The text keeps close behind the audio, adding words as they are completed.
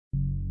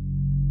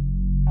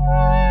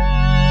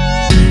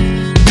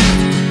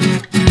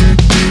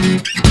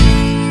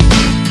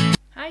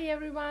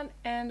everyone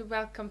and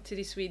welcome to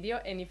this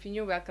video, and if you're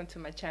new, welcome to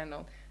my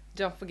channel.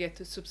 Don't forget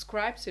to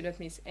subscribe so you don't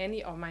miss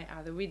any of my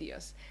other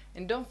videos,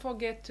 and don't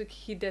forget to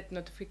hit that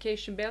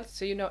notification bell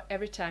so you know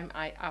every time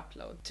I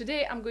upload.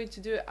 Today I'm going to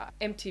do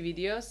empty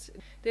videos.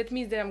 That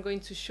means that I'm going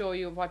to show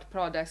you what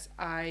products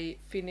I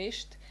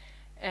finished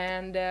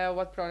and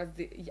what products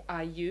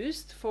I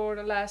used for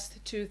the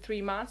last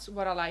 2-3 months,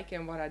 what I like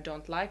and what I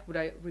don't like. Would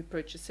I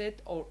repurchase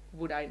it or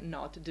would I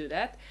not do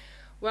that?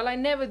 Well, I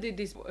never did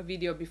this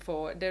video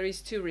before. There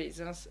is two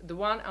reasons. The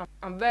one,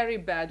 I'm very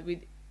bad with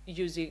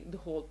using the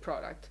whole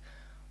product.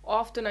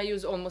 Often I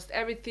use almost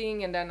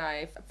everything and then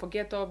I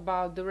forget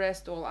about the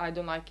rest, or I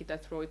don't like it, I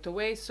throw it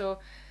away. So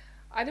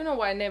I don't know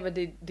why I never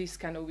did these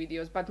kind of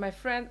videos, but my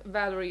friend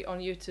Valerie on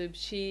YouTube,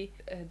 she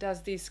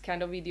does these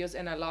kind of videos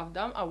and I love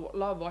them. I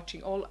love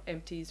watching all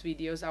EMPTIES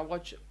videos. I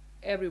watch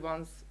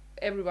everyone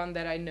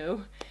that I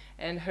know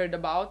and heard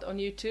about on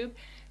YouTube.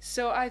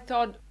 So I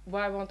thought,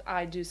 why won't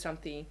I do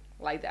something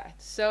like that?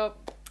 So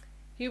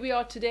here we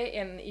are today,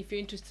 and if you're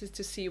interested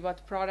to see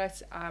what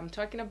products I'm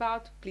talking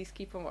about, please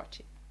keep on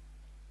watching.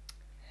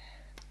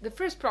 The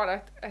first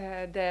product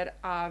that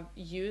I've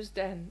used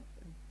and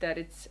that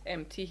it's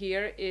empty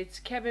here, it's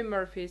Kevin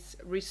Murphy's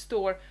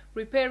Restore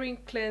Repairing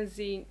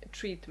Cleansing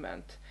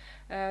Treatment.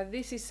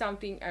 This is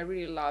something I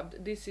really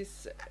loved.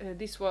 This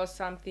was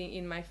something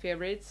in my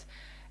favorites,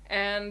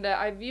 and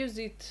I've used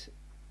it.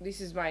 This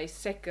is my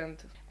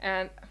second,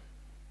 and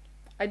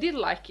I did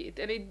like it,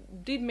 and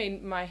it did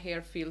make my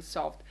hair feel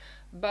soft,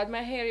 but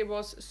my hair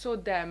was so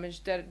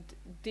damaged that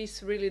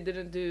this really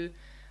didn't do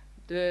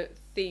the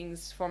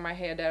things for my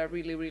hair that I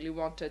really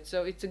wanted.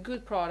 So it's a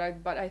good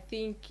product, but I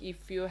think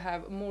if you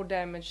have more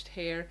damaged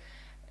hair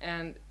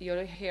and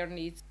your hair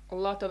needs a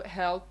lot of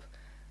help,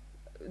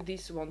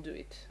 this won't do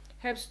it.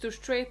 Helps to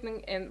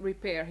straighten and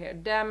repair hair,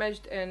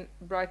 damaged and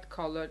bright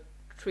colored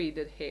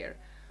treated hair.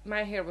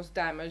 My hair was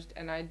damaged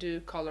and I do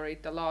color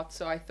it a lot,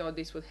 so I thought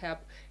this would help.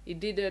 It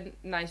did a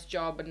nice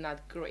job but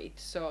not great.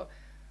 So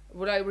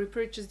would I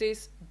repurchase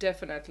this?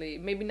 Definitely.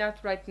 Maybe not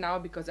right now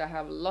because I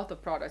have a lot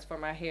of products for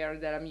my hair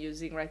that I'm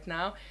using right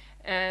now,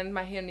 and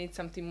my hair needs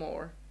something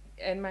more,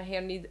 and my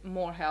hair needs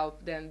more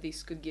help than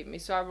this could give me.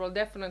 So I will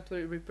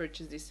definitely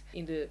repurchase this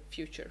in the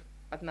future,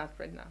 but not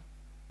right now.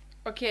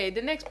 Okay,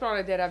 the next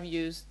product that I've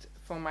used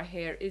for my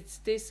hair, it's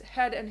this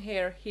Head and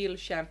Hair Heal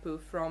Shampoo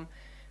from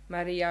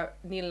Maria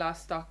Nilla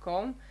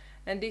Stockholm,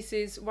 and this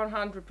is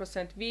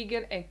 100%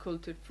 vegan and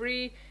cruelty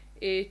free.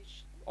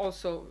 It's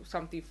also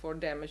something for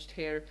damaged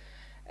hair.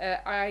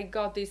 I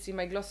got this in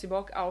my glossy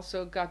box. I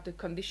also got the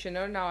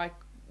conditioner. Now I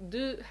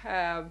do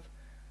have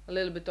a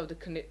little bit of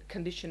the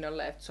conditioner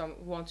left, so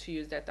I want to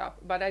use that up,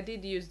 but I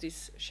did use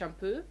this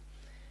shampoo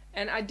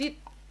and I did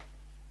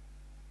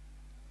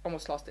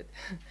almost lost it.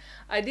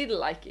 I did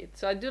like it,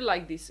 so I do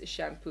like this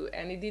shampoo,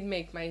 and it did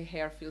make my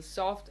hair feel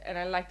soft, and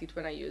I liked it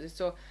when I used it.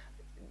 So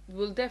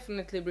will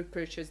definitely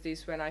repurchase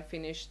this when I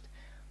finished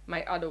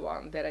my other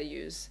one that I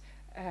use.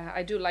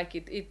 I do like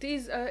it. It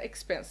is an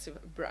expensive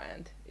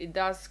brand. It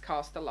does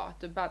cost a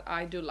lot, but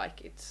I do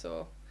like it.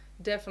 So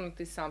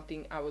definitely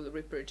something I will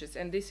repurchase.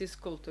 And this is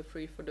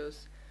cruelty-free for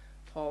those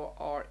who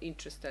are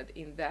interested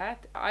in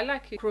that. I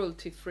like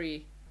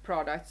cruelty-free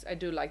products. I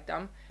do like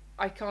them.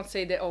 I can't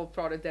say that all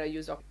products that I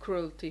use are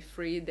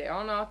cruelty-free. They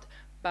are not,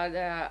 but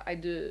I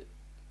do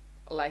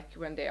like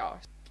when they are.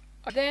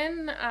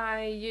 Then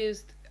I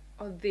used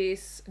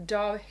this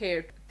Dove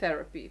Hair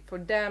Therapy for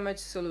Damage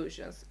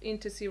Solutions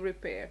Intensive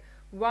Repair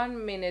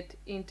 1 minute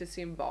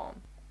intensive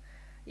balm.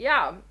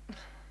 Yeah,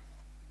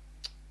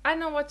 I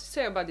know what to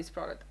say about this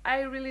product.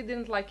 I really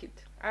didn't like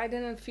it. I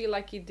didn't feel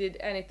like it did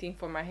anything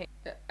for my hair,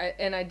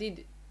 and I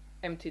did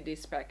empty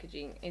this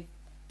packaging.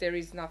 There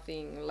is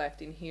nothing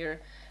left in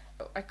here.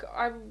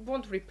 I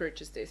won't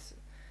repurchase this.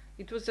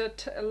 It was a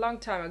long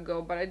time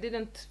ago, but I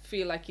didn't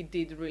feel like it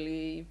did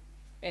really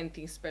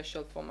anything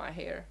special for my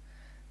hair.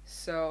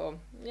 So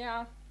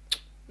yeah,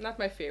 not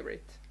my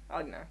favorite. I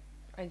don't know.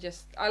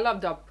 I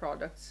love Dove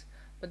products,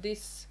 but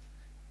this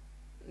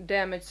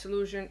Damage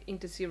Solution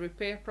Intensive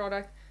Repair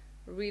product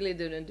really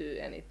didn't do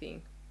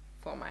anything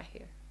for my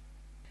hair.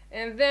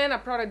 And then a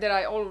product that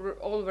I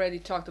already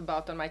talked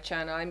about on my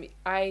channel.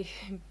 I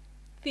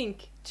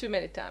think too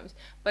many times,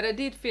 but I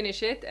did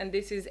finish it, and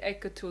this is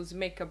EcoTools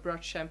Makeup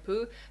Brush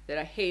Shampoo that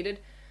I hated.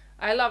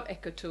 I love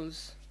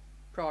EcoTools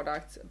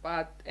products,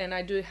 and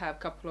I do have a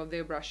couple of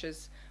their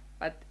brushes,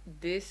 but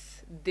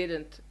this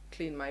didn't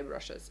clean my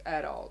brushes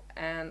at all,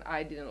 and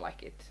I didn't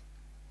like it.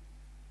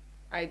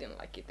 I didn't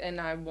like it, and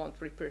I won't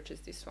repurchase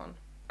this one.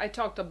 I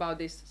talked about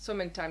this so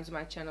many times on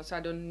my channel, so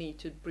I don't need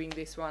to bring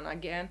this one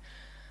again.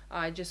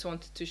 I just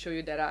wanted to show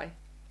you that I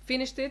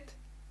finished it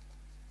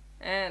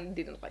and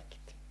didn't like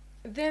it.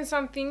 Then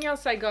something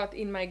else I got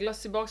in my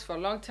glossy box for a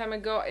long time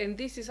ago, and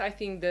this is, I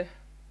think,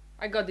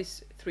 I got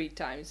this 3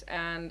 times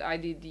and I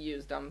did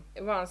use them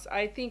once.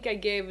 I think I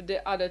gave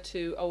the other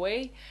 2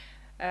 away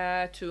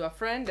to a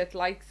friend that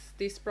likes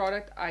this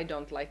product. I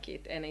don't like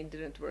it, and it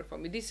didn't work for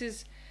me. This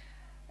is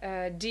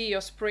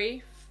Dio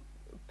Spray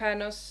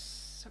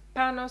Panos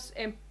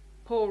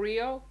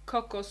Emporio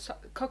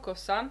Coco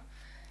Sun,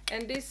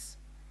 and this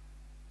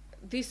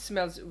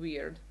smells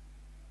weird.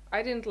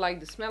 I didn't like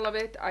the smell of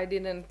it. I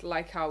didn't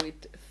like how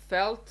it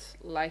felt,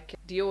 like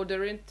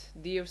deodorant,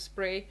 deo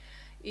spray.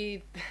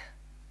 It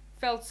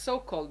felt so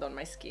cold on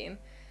my skin,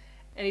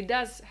 and it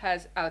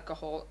has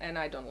alcohol, and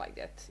I don't like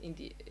that in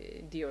the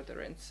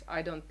deodorants.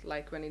 I don't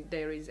like when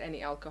there is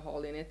any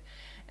alcohol in it,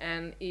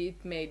 and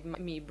it made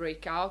me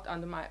break out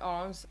under my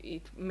arms.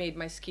 It made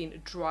my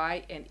skin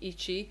dry and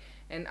itchy,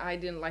 and I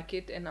didn't like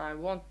it, and I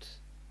won't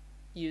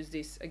use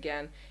this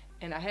again.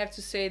 And I have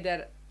to say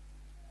that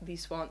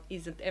this one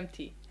isn't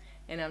empty,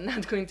 and I'm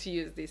not going to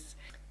use this.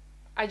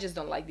 I just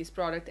don't like this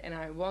product, and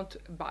I won't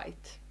buy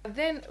it.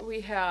 Then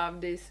we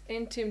have this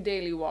intimate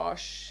daily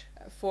wash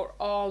for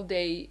all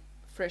day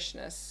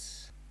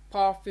freshness,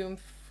 perfume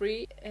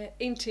free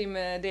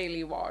intimate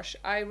daily wash.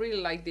 I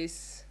really like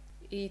this.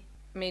 It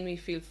made me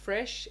feel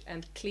fresh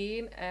and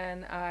clean,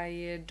 and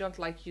I don't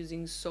like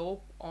using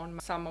soap on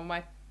some of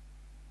my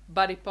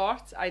body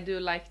parts. I do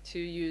like to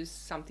use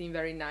something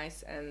very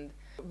nice and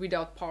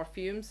without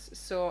perfumes,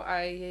 so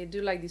I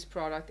do like this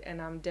product, and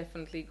I'm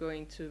definitely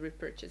going to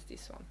repurchase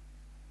this one.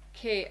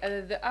 Okay,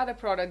 the other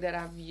product that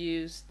I've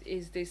used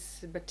is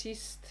this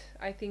Batiste,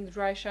 I think,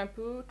 dry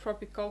shampoo,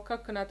 tropical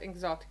coconut,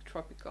 exotic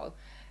tropical.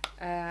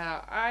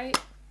 I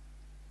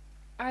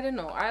don't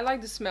know, I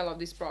like the smell of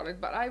this product,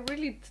 but I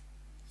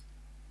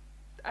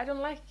don't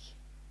like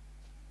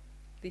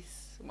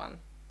this one.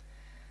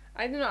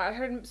 I don't know, I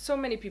heard so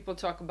many people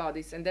talk about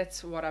this, and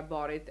that's what I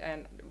bought it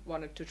and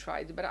wanted to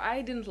try it, but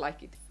I didn't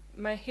like it.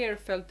 My hair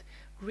felt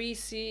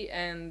greasy,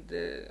 and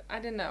I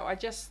don't know, I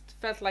just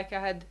felt like I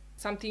had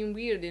something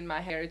weird in my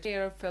hair. The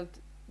hair felt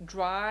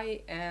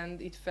dry,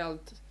 and it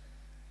felt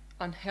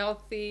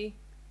unhealthy.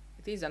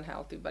 It is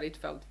unhealthy, but it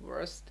felt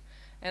worse,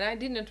 and I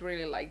didn't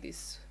really like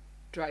this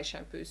dry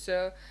shampoo,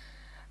 so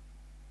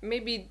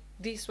maybe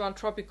this one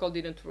tropical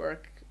didn't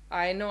work.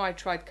 I know I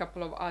tried a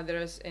couple of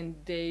others, and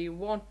they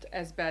weren't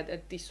as bad as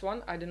this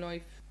one. I don't know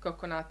if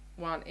coconut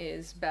one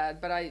is bad,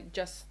 but I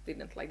just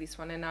didn't like this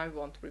one, and I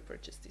won't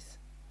repurchase this.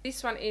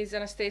 This one is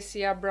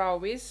Anastasia Brow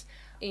Wiz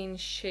in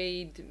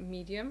shade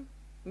medium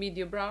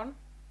brown,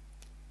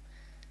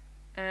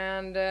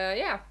 and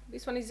yeah,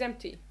 this one is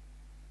empty.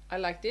 I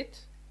liked it,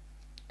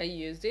 I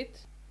used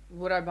it.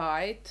 Would I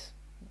buy it?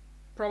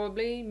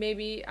 Probably,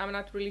 maybe, I'm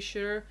not really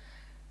sure.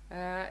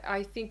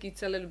 I think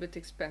it's a little bit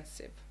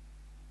expensive,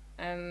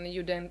 and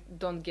you then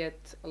don't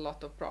get a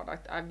lot of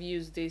product. I've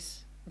used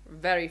this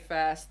very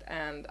fast,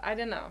 and I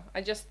don't know,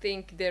 I just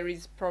think there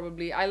is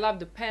probably, I love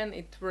the pen,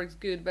 it works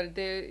good, but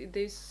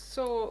there's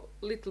so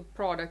little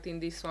product in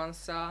this one,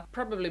 so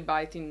probably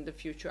buy it in the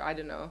future. I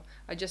don't know,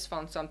 I just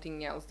found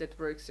something else that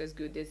works as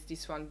good as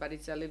this one, but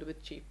it's a little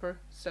bit cheaper,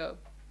 so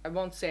I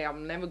won't say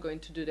I'm never going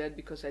to do that,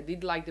 because I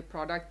did like the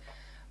product,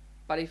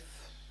 but if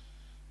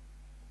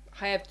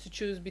I have to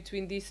choose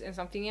between this and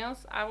something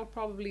else, I will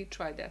probably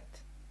try that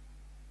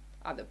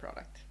other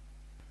product.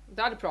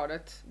 The other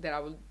product that I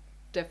will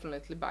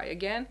definitely buy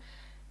again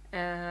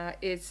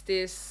is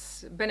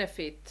this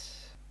Benefit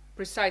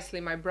Precisely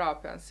My Brow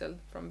Pencil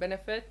from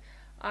Benefit.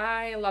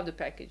 I love the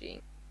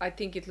packaging. I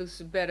think it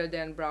looks better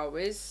than Brow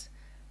Wiz.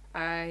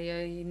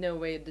 I know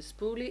where the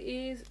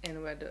spoolie is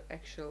and where the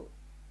actual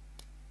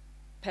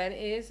pen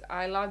is.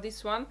 I love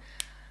this one.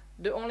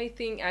 The only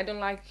thing I don't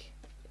like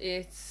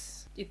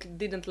is it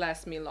didn't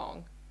last me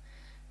long,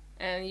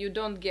 and you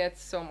don't get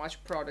so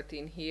much product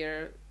in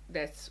here.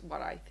 That's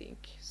what I think.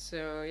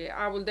 So yeah,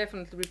 I will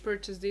definitely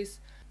repurchase this,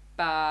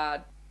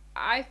 but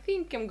I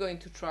think I'm going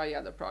to try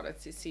other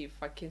products to see if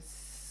I can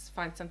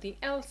find something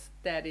else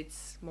that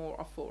it's more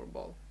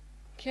affordable.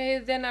 Okay,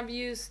 then I've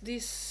used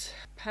this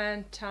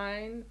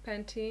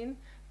Pantene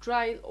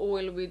dry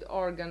oil with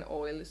argan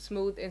oil,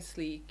 smooth and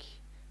sleek,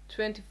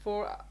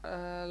 24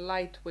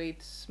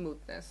 lightweight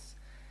smoothness.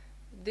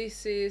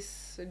 This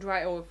is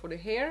dry oil for the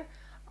hair.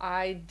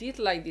 I did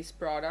like this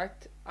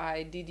product,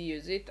 I did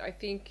use it. I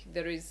think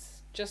there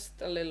is just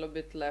a little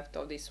bit left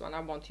of this one.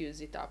 I won't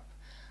use it up,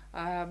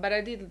 but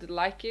I did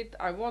like it.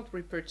 I won't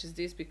repurchase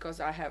this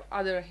because I have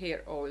other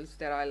hair oils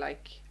that I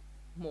like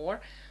more,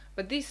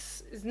 but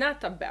this is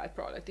not a bad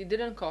product. It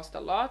didn't cost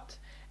a lot,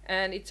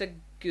 and it's a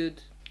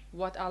good.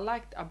 What I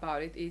liked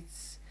about it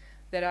is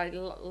that I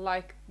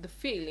liked the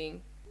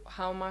feeling,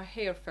 how my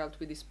hair felt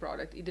with this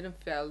product. It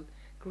didn't feel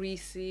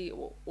greasy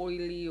or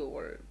oily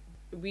or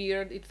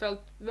weird. It felt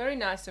very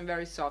nice and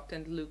very soft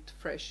and looked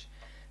fresh,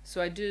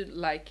 so I do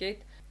like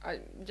it.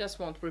 I just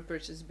won't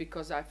repurchase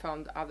because I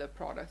found other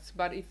products,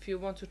 but if you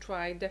want to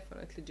try,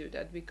 definitely do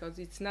that because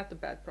it's not a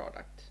bad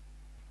product.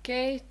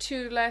 Okay,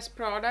 two last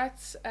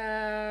products.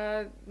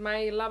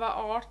 My Lava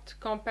Art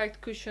Compact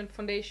Cushion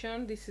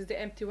Foundation. This is the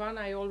empty one.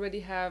 I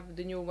already have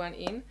the new one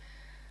in.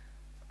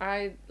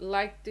 I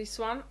like this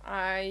one.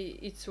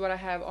 It's what I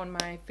have on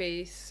my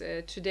face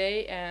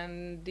today,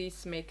 and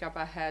this makeup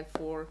I had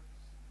for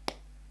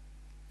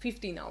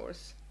 15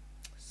 hours.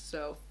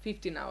 So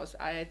 15 hours.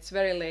 It's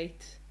very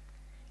late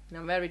and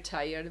I'm very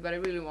tired, but I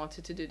really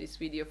wanted to do this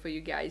video for you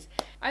guys.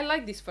 I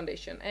like this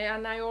foundation,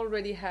 and I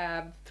already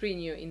have 3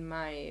 new in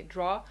my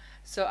drawer,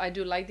 so I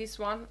do like this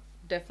one.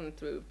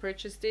 definitely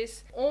purchase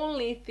this.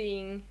 Only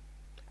thing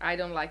I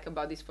don't like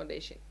about this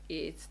foundation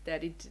is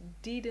that it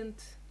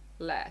didn't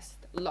last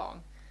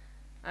long.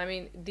 I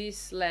mean,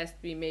 this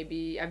lasts me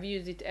maybe, I've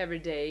used it every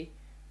day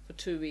for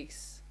 2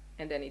 weeks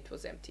and then it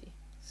was empty.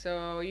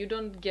 So you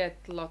don't get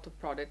a lot of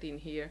product in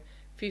here.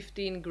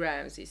 15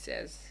 grams it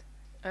says.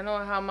 I don't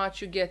know how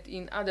much you get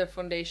in other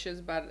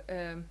foundations, but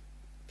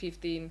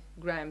 15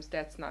 grams,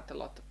 that's not a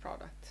lot of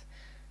product.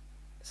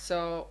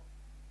 So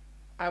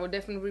I would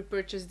definitely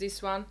repurchase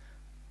this one,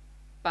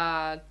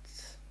 but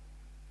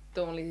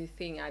the only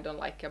thing I don't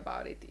like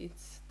about it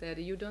is that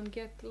you don't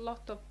get a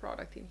lot of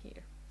product in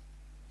here.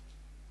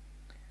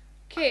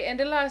 Okay, and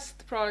the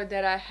last product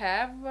that I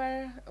have,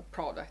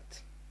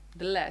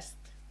 the last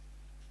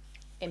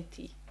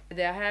empty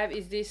that I have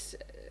is this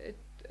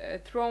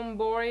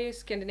Thrombori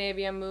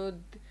Scandinavian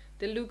Mood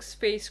Deluxe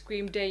Face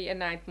Cream Day and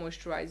Night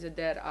Moisturizer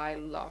that I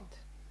loved.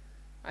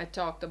 I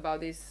talked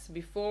about this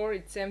before.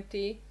 It's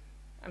empty.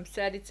 I'm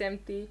sad it's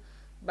empty,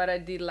 but I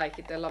did like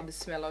it. I love the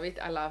smell of it.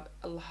 I love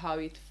how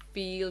it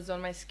feels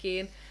on my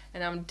skin,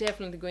 and I'm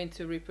definitely going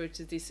to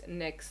repurchase this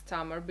next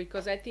summer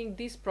because I think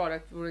this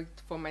product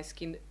worked for my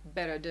skin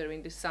better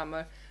during the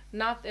summer,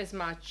 not as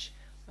much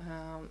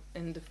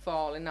in the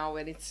fall and now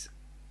when it's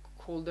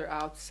colder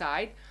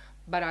outside.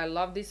 But I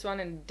love this one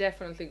and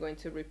definitely going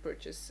to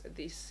repurchase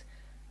this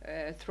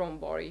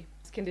Thrombori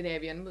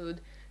Scandinavian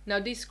Mood. Now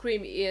this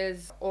cream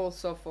is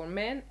also for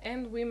men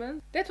and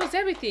women. That was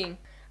everything.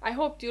 I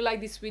hope you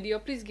like this video.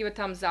 Please give a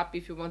thumbs up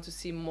if you want to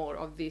see more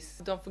of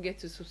this. Don't forget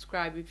to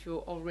subscribe if you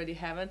already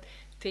haven't.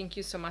 Thank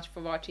you so much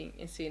for watching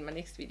and see you in my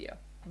next video.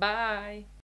 Bye!